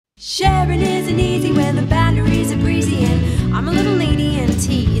Sharing isn't easy when the boundaries are breezy, and I'm a little needy and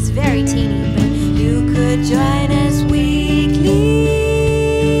tea is very teeny, but you could join us weekly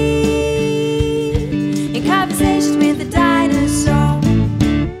in conversations with the dinosaur.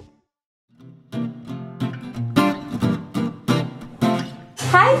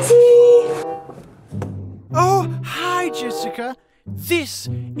 Hi, T! Oh, hi, Jessica. This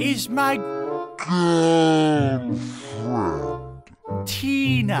is my girlfriend,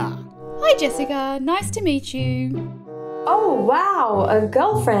 Tina. Hi Jessica, nice to meet you. Oh, wow, a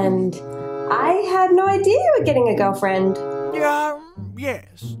girlfriend. I had no idea you were getting a girlfriend.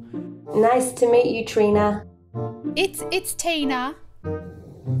 Yes. Nice to meet you, Trina. It's Tina.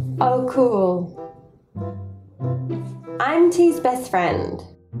 Oh, cool. I'm T's best friend.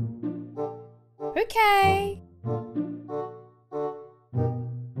 Okay.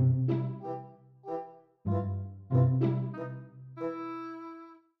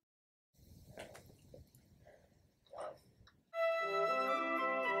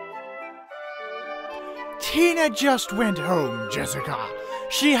 Tina just went home, Jessica.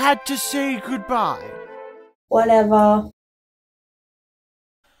 She had to say goodbye. Whatever.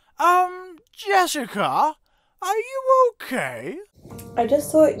 Jessica, are you okay? I just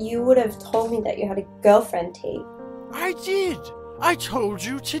thought you would have told me that you had a girlfriend, T. I did. I told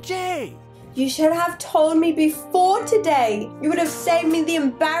you today. You should have told me before today. You would have saved me the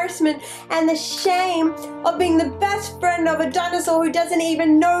embarrassment and the shame of being the best friend of a dinosaur who doesn't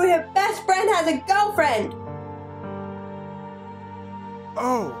even know her best friend has a girlfriend.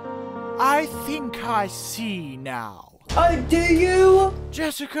 Oh, I think I see now. Oh, do you?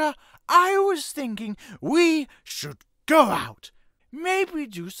 Jessica, I was thinking we should go out. Maybe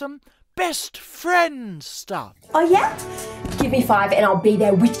do some best friend stuff. Oh, yeah? Give me 5 and I'll be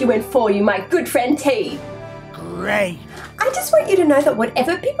there with you and for you, my good friend T. Great. I just want you to know that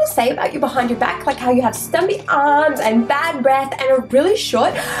whatever people say about you behind your back, like how you have stumpy arms and bad breath and are really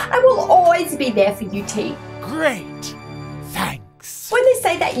short, I will always be there for you, T. Great. Thanks. When they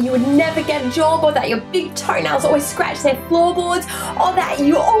say that you would never get a job, or that your big toenails always scratch their floorboards, or that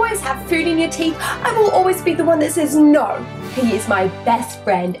you always have food in your teeth, I will always be the one that says no. He is my best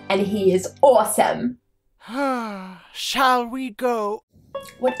friend and he is awesome. Shall we go?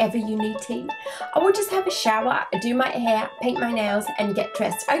 Whatever you need, T. I will just have a shower, do my hair, paint my nails and get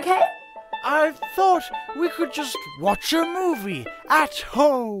dressed, okay? I thought we could just watch a movie at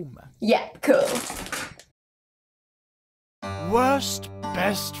home. Yeah, cool. Worst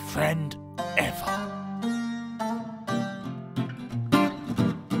best friend ever.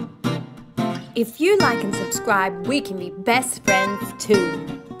 If you like and subscribe, we can be best friends too.